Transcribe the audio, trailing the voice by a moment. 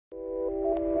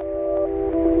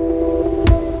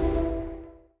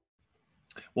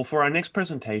Well, for our next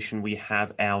presentation, we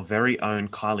have our very own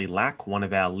Kylie Lack, one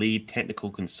of our lead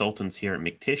technical consultants here at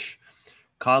Miktysh.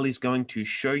 Kylie's going to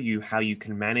show you how you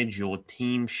can manage your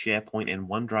team SharePoint and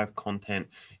OneDrive content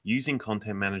using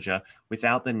Content Manager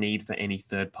without the need for any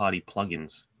third-party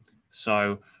plugins.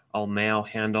 So I'll now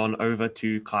hand on over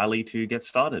to Kylie to get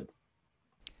started.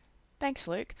 Thanks,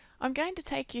 Luke. I'm going to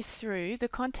take you through the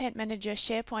Content Manager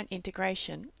SharePoint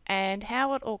integration and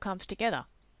how it all comes together.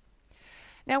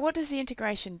 Now, what does the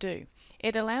integration do?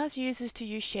 It allows users to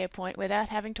use SharePoint without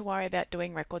having to worry about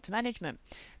doing records management.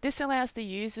 This allows the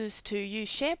users to use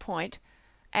SharePoint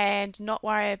and not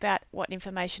worry about what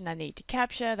information they need to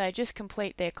capture. They just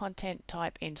complete their content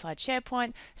type inside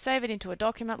SharePoint, save it into a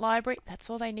document library. That's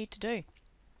all they need to do.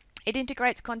 It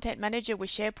integrates Content Manager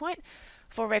with SharePoint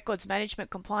for records management,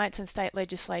 compliance, and state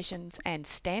legislations and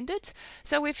standards.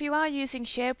 So if you are using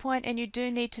SharePoint and you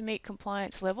do need to meet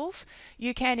compliance levels,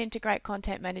 you can integrate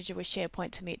Content Manager with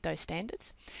SharePoint to meet those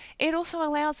standards. It also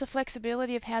allows the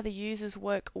flexibility of how the users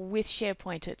work with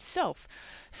SharePoint itself.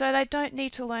 So they don't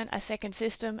need to learn a second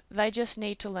system, they just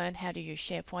need to learn how to use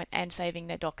SharePoint and saving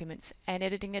their documents and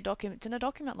editing their documents in a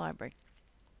document library.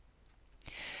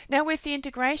 Now with the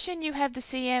integration, you have the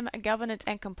CMS Governance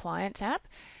and Compliance App.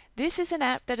 This is an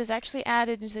app that is actually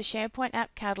added into the SharePoint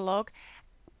app catalog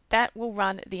that will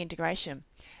run the integration.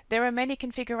 There are many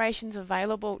configurations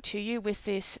available to you with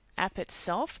this app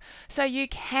itself, so you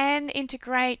can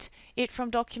integrate it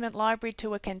from document library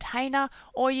to a container,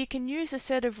 or you can use a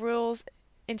set of rules,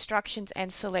 instructions,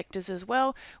 and selectors as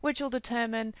well, which will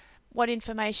determine what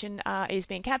information is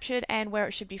being captured and where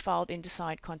it should be filed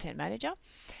inside Content Manager.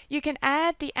 You can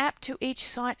add the app to each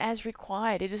site as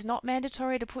required. It is not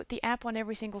mandatory to put the app on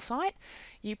every single site.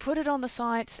 You put it on the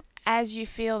sites as you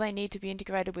feel they need to be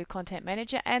integrated with Content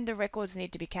Manager and the records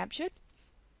need to be captured.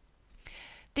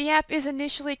 The app is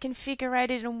initially configured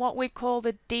in what we call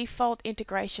the default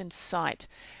integration site.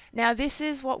 Now this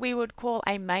is what we would call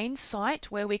a main site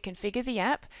where we configure the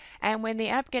app, and when the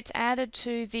app gets added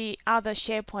to the other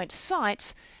SharePoint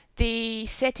sites, the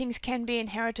settings can be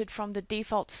inherited from the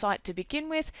default site to begin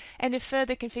with, and if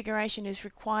further configuration is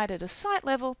required at a site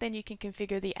level, then you can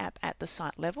configure the app at the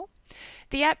site level.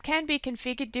 The app can be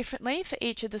configured differently for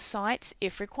each of the sites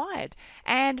if required,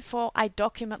 and for a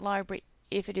document library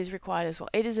if it is required as well.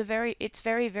 It's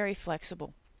very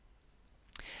flexible.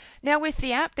 Now with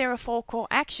the app, there are 4 core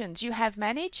actions. You have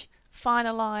Manage,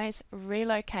 Finalize,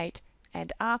 Relocate,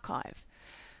 and Archive.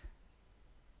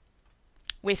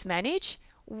 With Manage,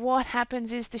 what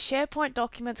happens is the SharePoint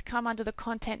documents come under the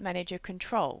Content Manager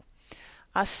control.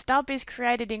 A stub is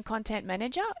created in Content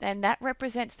Manager and that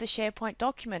represents the SharePoint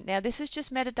document. Now this is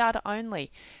just metadata only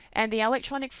and the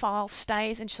electronic file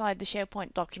stays inside the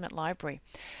SharePoint document library.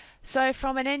 So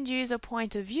from an end user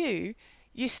point of view,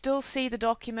 you still see the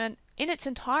document in its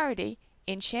entirety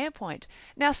in SharePoint.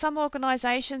 Now some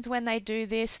organizations, when they do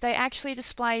this, they actually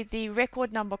display the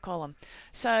record number column.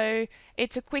 So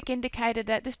it's a quick indicator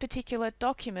that this particular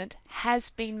document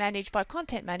has been managed by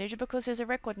Content Manager because there's a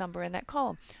record number in that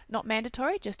column. Not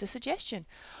mandatory, just a suggestion.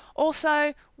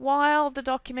 Also, while the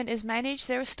document is managed,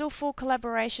 there is still full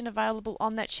collaboration available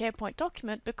on that SharePoint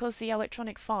document because the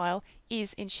electronic file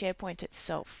is in SharePoint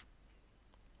itself.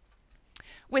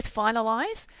 With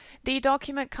Finalize, the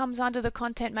document comes under the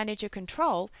Content Manager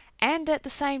control and at the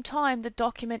same time the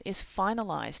document is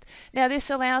finalized. Now this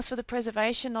allows for the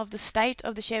preservation of the state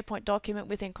of the SharePoint document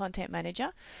within Content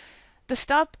Manager. The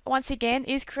stub, once again,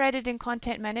 is created in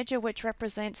Content Manager, which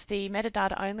represents the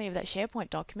metadata only of that SharePoint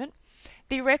document.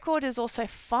 The record is also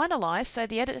finalized, so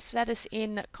the edit status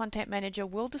in Content Manager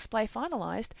will display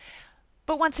finalized.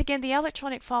 But once again, the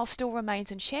electronic file still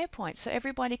remains in SharePoint, so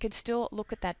everybody can still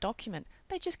look at that document.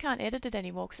 They just can't edit it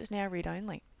anymore because it's now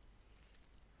read-only.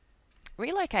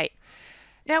 Relocate.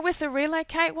 Now with the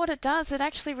Relocate, what it does, it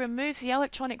actually removes the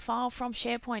electronic file from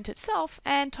SharePoint itself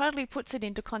and totally puts it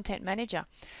into Content Manager.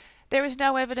 There is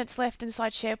no evidence left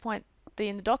inside SharePoint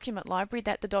in the document library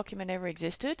that the document ever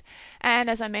existed, and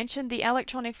as I mentioned, the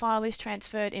electronic file is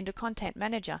transferred into Content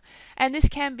Manager, and this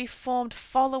can be performed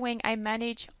following a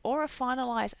manage or a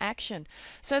finalize action.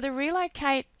 So the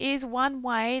relocate is one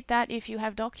way that if you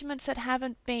have documents that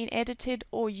haven't been edited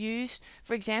or used,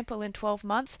 for example in 12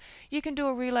 months, you can do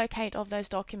a relocate of those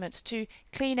documents to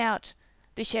clean out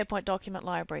the SharePoint document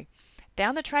library.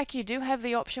 Down the track, you do have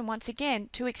the option once again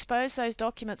to expose those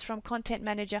documents from Content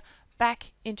Manager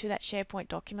back into that SharePoint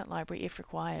document library if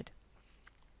required.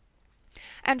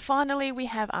 And finally, we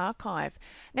have Archive.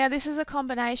 Now this is a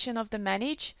combination of the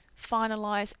Manage,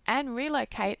 Finalize, and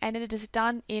Relocate, and it is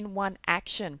done in one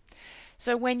action.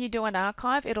 So when you do an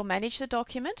archive, it'll manage the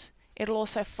document, It'll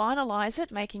also finalize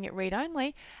it, making it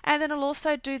read-only, and then it'll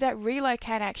also do that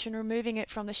relocate action, removing it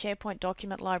from the SharePoint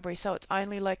document library so it's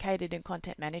only located in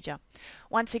Content Manager.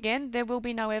 Once again, there will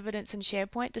be no evidence in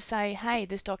SharePoint to say, hey,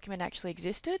 this document actually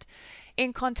existed.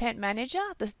 In Content Manager,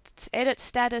 the edit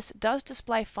status does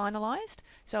display finalized,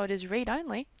 so it is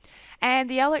read-only, and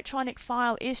the electronic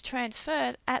file is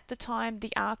transferred at the time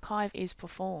the archive is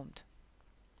performed.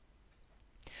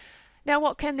 Now,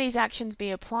 what can these actions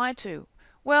be applied to?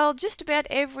 Well, just about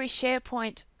every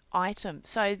SharePoint item,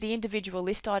 so the individual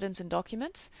list items and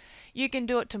documents. You can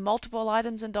do it to multiple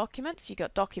items and documents. You've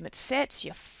got document sets,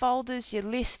 your folders, your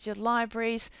lists, your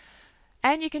libraries,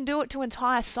 and you can do it to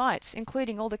entire sites,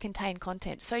 including all the contained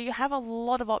content. So you have a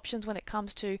lot of options when it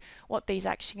comes to what these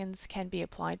actions can be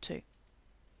applied to.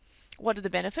 What are the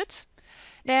benefits?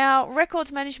 Now,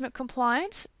 records management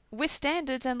compliance with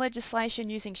standards and legislation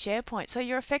using SharePoint. So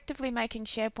you're effectively making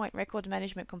SharePoint records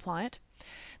management compliant.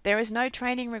 There is no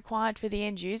training required for the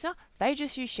end user. They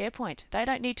just use SharePoint. They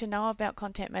don't need to know about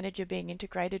Content Manager being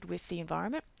integrated with the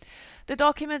environment. The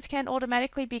documents can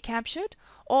automatically be captured,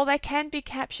 or they can be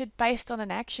captured based on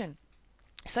an action.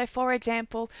 So for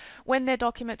example, when their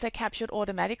documents are captured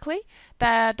automatically,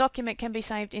 the document can be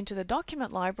saved into the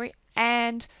document library,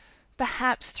 and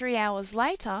perhaps 3 hours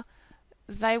later,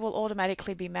 they will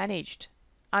automatically be managed,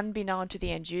 unbeknown to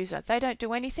the end user. They don't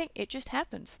do anything, it just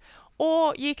happens.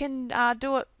 Or you can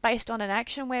do it based on an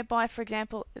action whereby, for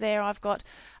example, there I've got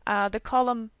the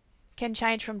column can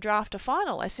change from draft to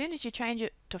final. As soon as you change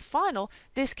it to final,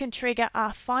 this can trigger a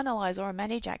finalize or a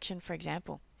manage action, for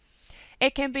example.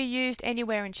 It can be used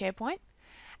anywhere in SharePoint,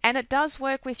 and it does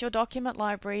work with your document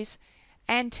libraries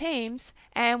and Teams,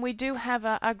 and we do have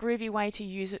a groovy way to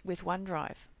use it with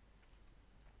OneDrive.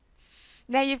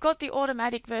 Now you've got the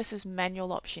automatic versus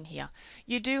manual option here.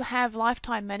 You do have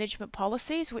lifetime management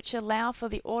policies which allow for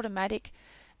the automatic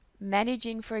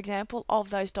managing, for example, of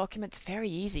those documents very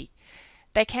easy.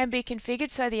 They can be configured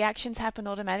so the actions happen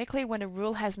automatically when a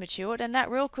rule has matured, and that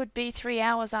rule could be 3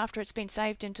 hours after it's been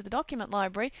saved into the document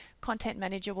library. Content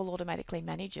Manager will automatically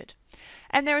manage it.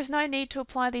 And there is no need to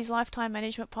apply these lifetime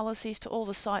management policies to all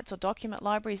the sites or document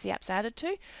libraries the app's added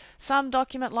to. Some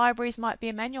document libraries might be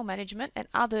a manual management and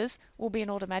others will be an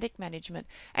automatic management.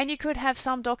 And you could have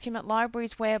some document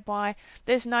libraries whereby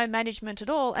there's no management at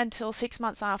all until 6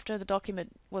 months after the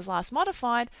document was last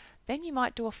modified. Then you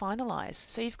might do a finalize.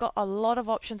 So you've got a lot of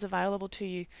options available to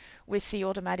you with the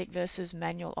automatic versus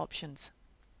manual options.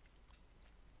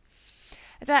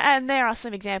 And there are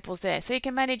some examples there. So you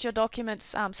can manage your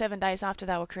documents 7 days after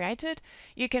they were created.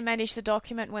 You can manage the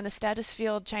document when the status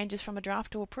field changes from a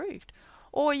draft to approved.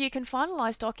 Or you can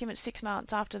finalize documents 6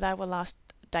 months after they were last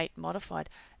date modified.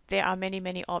 There are many,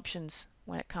 many options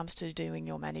when it comes to doing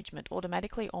your management,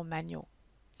 automatically or manual.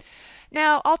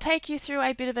 Now, I'll take you through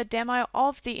a bit of a demo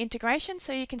of the integration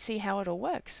so you can see how it all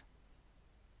works.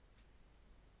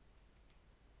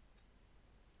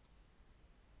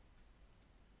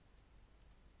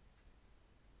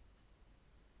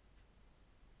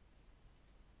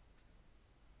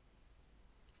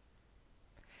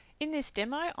 In this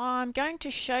demo, I'm going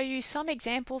to show you some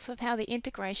examples of how the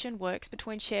integration works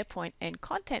between SharePoint and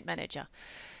Content Manager.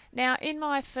 Now, in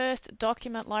my first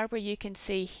document library, you can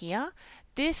see here,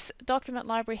 this document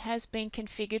library has been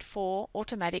configured for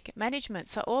automatic management.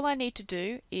 So all I need to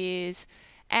do is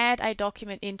add a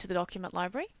document into the document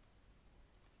library.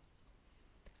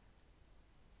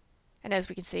 And as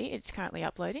we can see, it's currently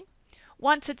uploading.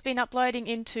 Once it's been uploading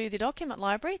into the document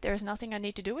library, there is nothing I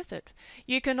need to do with it.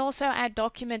 You can also add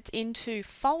documents into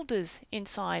folders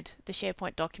inside the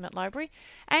SharePoint document library,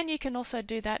 and you can also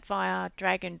do that via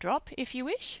drag and drop if you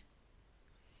wish.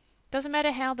 Doesn't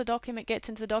matter how the document gets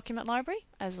into the document library,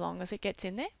 as long as it gets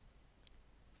in there.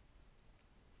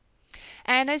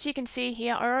 And as you can see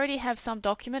here, I already have some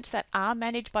documents that are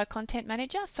managed by Content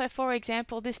Manager. So for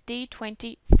example, this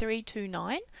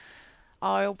D20329,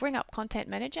 I'll bring up Content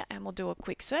Manager and we'll do a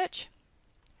quick search.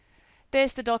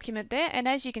 There's the document there, and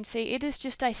as you can see, it is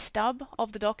just a stub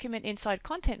of the document inside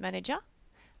Content Manager.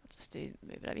 Let's just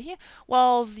move it over here.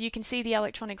 While you can see the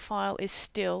electronic file is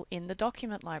still in the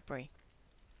document library.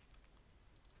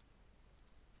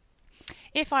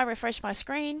 If I refresh my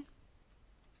screen,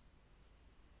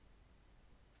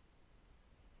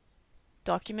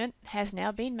 document has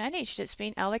now been managed. It's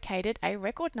been allocated a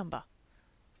record number.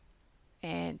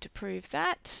 And to prove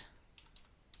that,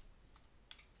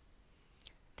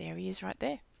 there he is right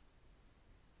there.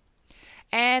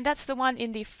 And that's the one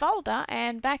in the folder,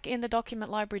 and back in the document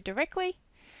library directly,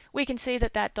 we can see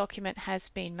that that document has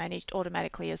been managed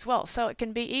automatically as well. So it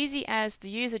can be easy as the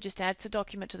user just adds the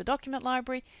document to the document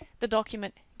library, the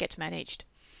document gets managed.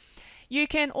 You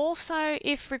can also,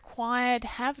 if required,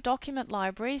 have document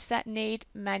libraries that need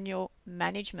manual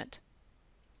management.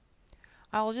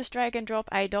 I'll just drag and drop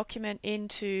a document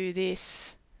into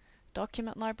this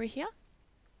document library here.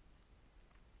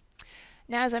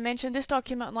 Now, as I mentioned, this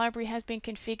document library has been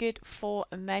configured for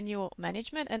manual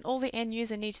management, and all the end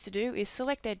user needs to do is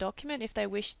select their document if they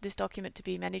wish this document to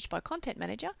be managed by Content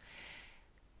Manager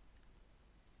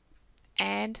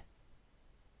and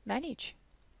manage.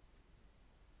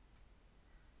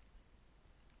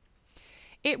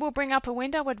 It will bring up a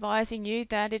window advising you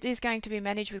that it is going to be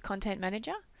managed with Content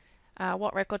Manager,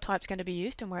 what record type is going to be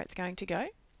used and where it's going to go.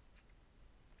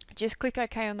 Just click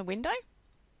OK on the window.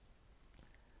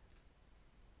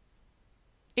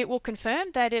 It will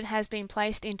confirm that it has been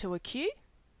placed into a queue.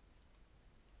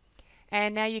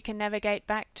 And now you can navigate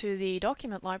back to the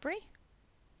document library.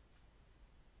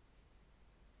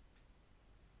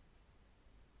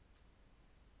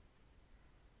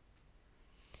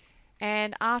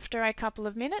 And after a couple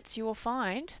of minutes, you will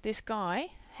find this guy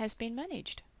has been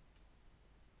managed.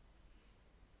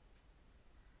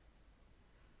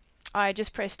 I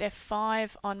just pressed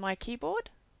F5 on my keyboard.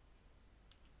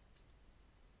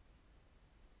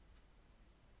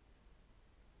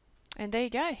 And there you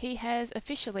go, he has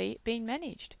officially been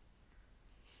managed.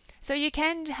 So you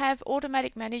can have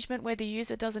automatic management where the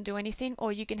user doesn't do anything,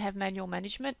 or you can have manual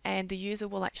management and the user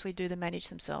will actually do the manage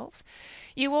themselves.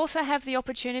 You also have the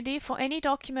opportunity for any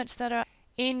documents that are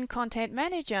in Content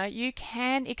Manager, you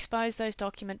can expose those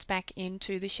documents back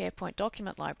into the SharePoint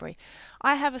document library.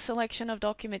 I have a selection of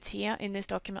documents here in this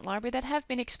document library that have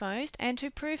been exposed, and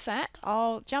to prove that,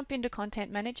 I'll jump into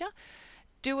Content Manager,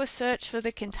 do a search for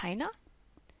the container,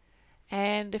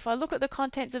 and if I look at the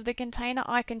contents of the container,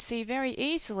 I can see very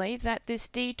easily that this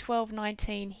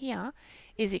D1219 here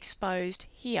is exposed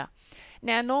here.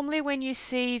 Now, normally when you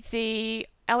see the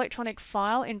electronic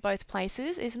file in both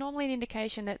places is normally an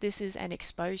indication that this is an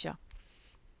exposure.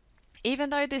 Even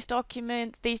though these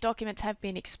documents have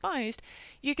been exposed,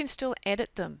 you can still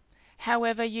edit them.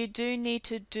 However, you do need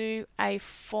to do a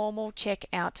formal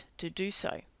checkout to do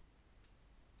so.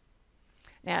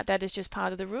 Now, that is just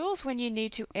part of the rules when you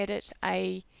need to edit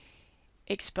a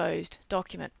exposed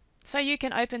document. So you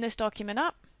can open this document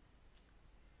up,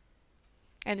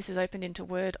 and this is opened into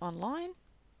Word Online,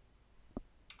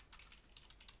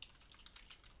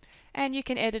 and you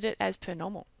can edit it as per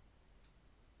normal.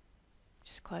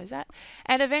 Just close that,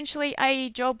 and eventually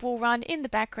a job will run in the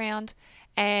background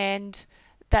and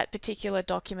that particular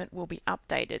document will be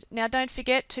updated. Now, don't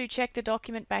forget to check the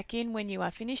document back in when you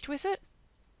are finished with it.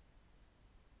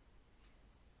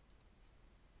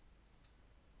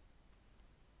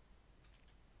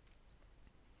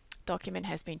 Document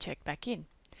has been checked back in.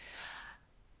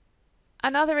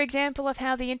 Another example of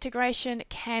how the integration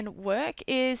can work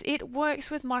is it works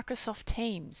with Microsoft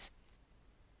Teams.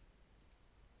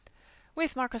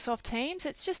 With Microsoft Teams,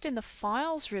 it's just in the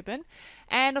Files ribbon,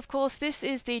 and of course this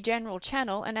is the general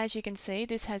channel, and as you can see,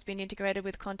 this has been integrated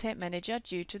with Content Manager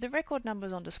due to the record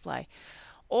numbers on display.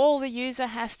 All the user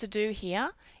has to do here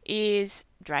is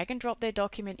drag and drop their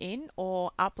document in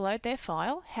or upload their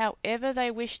file, however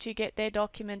they wish to get their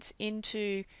documents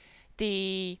into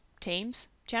the Teams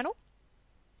channel.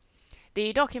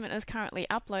 The document is currently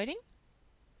uploading.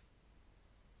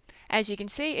 As you can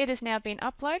see, it has now been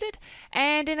uploaded,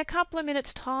 and in a couple of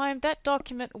minutes' time, that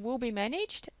document will be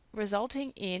managed,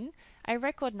 resulting in a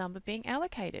record number being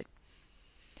allocated.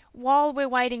 While we're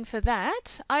waiting for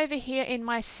that, over here in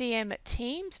my CM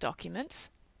Teams documents,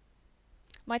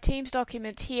 my Teams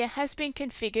document here has been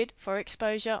configured for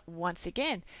exposure once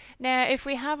again. Now, if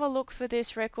we have a look for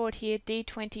this record here,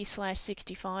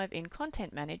 D20/65 in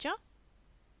Content Manager,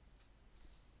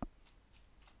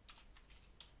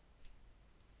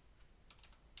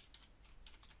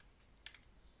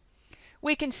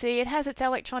 we can see it has its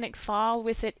electronic file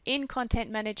with it in Content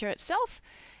Manager itself,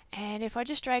 and if I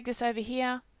just drag this over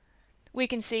here, we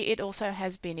can see it also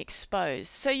has been exposed.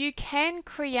 So you can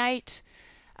create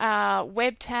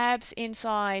web tabs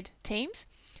inside Teams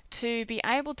to be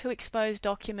able to expose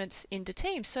documents into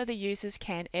Teams so the users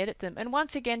can edit them. And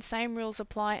once again, same rules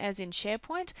apply as in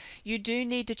SharePoint. You do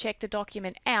need to check the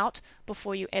document out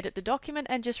before you edit the document,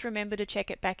 and just remember to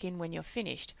check it back in when you're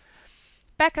finished.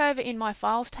 Back over in my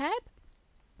Files tab,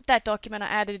 that document I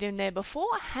added in there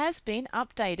before has been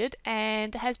updated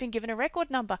and has been given a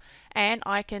record number, and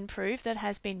I can prove that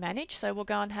has been managed. So we'll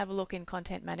go and have a look in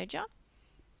Content Manager.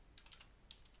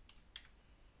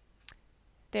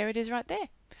 There it is right there.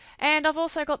 And I've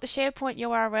also got the SharePoint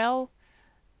URL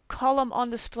column on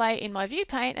display in my view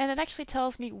pane, and it actually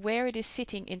tells me where it is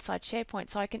sitting inside SharePoint,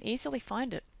 so I can easily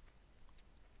find it.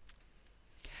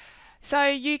 So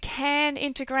you can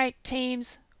integrate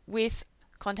Teams with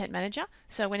Content Manager.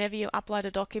 So whenever you upload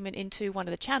a document into one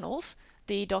of the channels,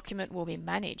 the document will be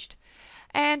managed.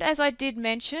 And as I did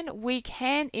mention, we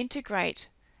can integrate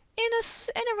in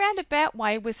a roundabout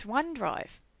way with OneDrive.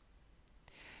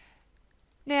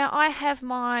 Now I have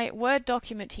my Word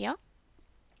document here.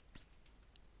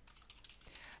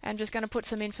 I'm just going to put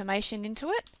some information into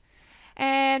it.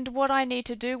 And what I need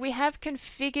to do, we have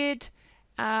configured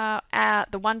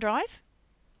the OneDrive.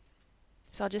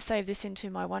 So I'll just save this into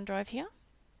my OneDrive here.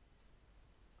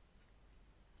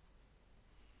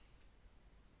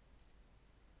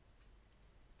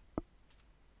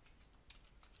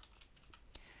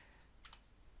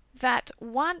 That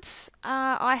once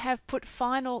I have put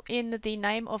final in the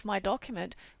name of my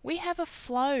document, we have a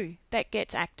flow that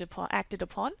gets acted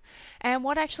upon. And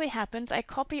what actually happens, a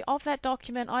copy of that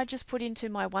document I just put into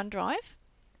my OneDrive,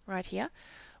 right here,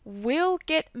 will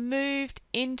get moved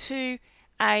into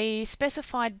a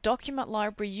specified document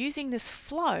library using this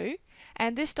flow,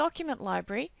 and this document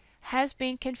library has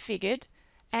been configured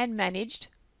and managed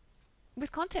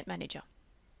with Content Manager.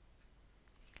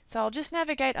 So I'll just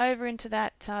navigate over into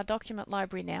that document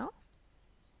library now.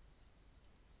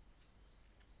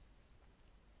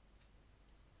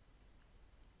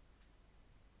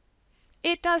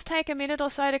 It does take a minute or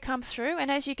so to come through, and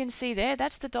as you can see there,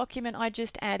 that's the document I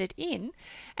just added in.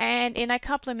 And in a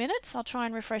couple of minutes, I'll try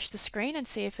and refresh the screen and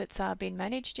see if it's been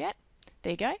managed yet.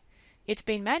 There you go. It's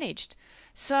been managed.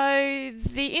 So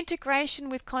the integration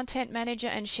with Content Manager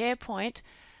and SharePoint,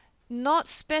 not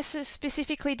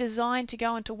specifically designed to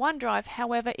go into OneDrive.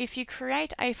 However, if you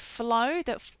create a flow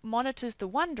that monitors the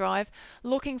OneDrive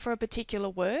looking for a particular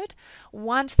word,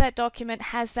 once that document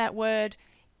has that word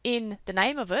in the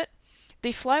name of it,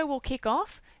 the flow will kick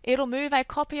off. It'll move a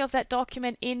copy of that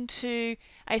document into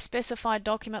a specified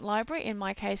document library, in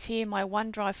my case here, my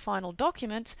OneDrive final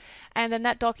documents, and then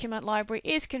that document library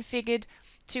is configured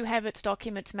to have its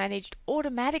documents managed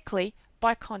automatically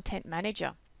by Content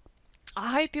Manager.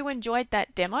 I hope you enjoyed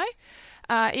that demo.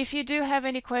 If you do have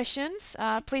any questions,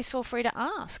 please feel free to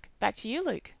ask. Back to you,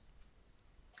 Luke.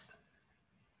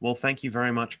 Well, thank you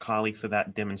very much, Kylie, for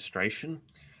that demonstration.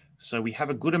 So we have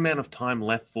a good amount of time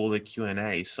left for the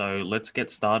Q&A. So let's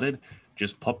get started.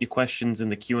 Just pop your questions in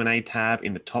the Q&A tab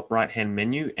in the top right-hand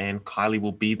menu, and Kylie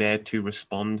will be there to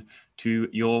respond to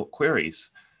your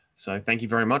queries. So thank you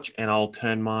very much, and I'll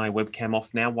turn my webcam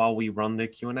off now while we run the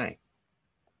Q&A.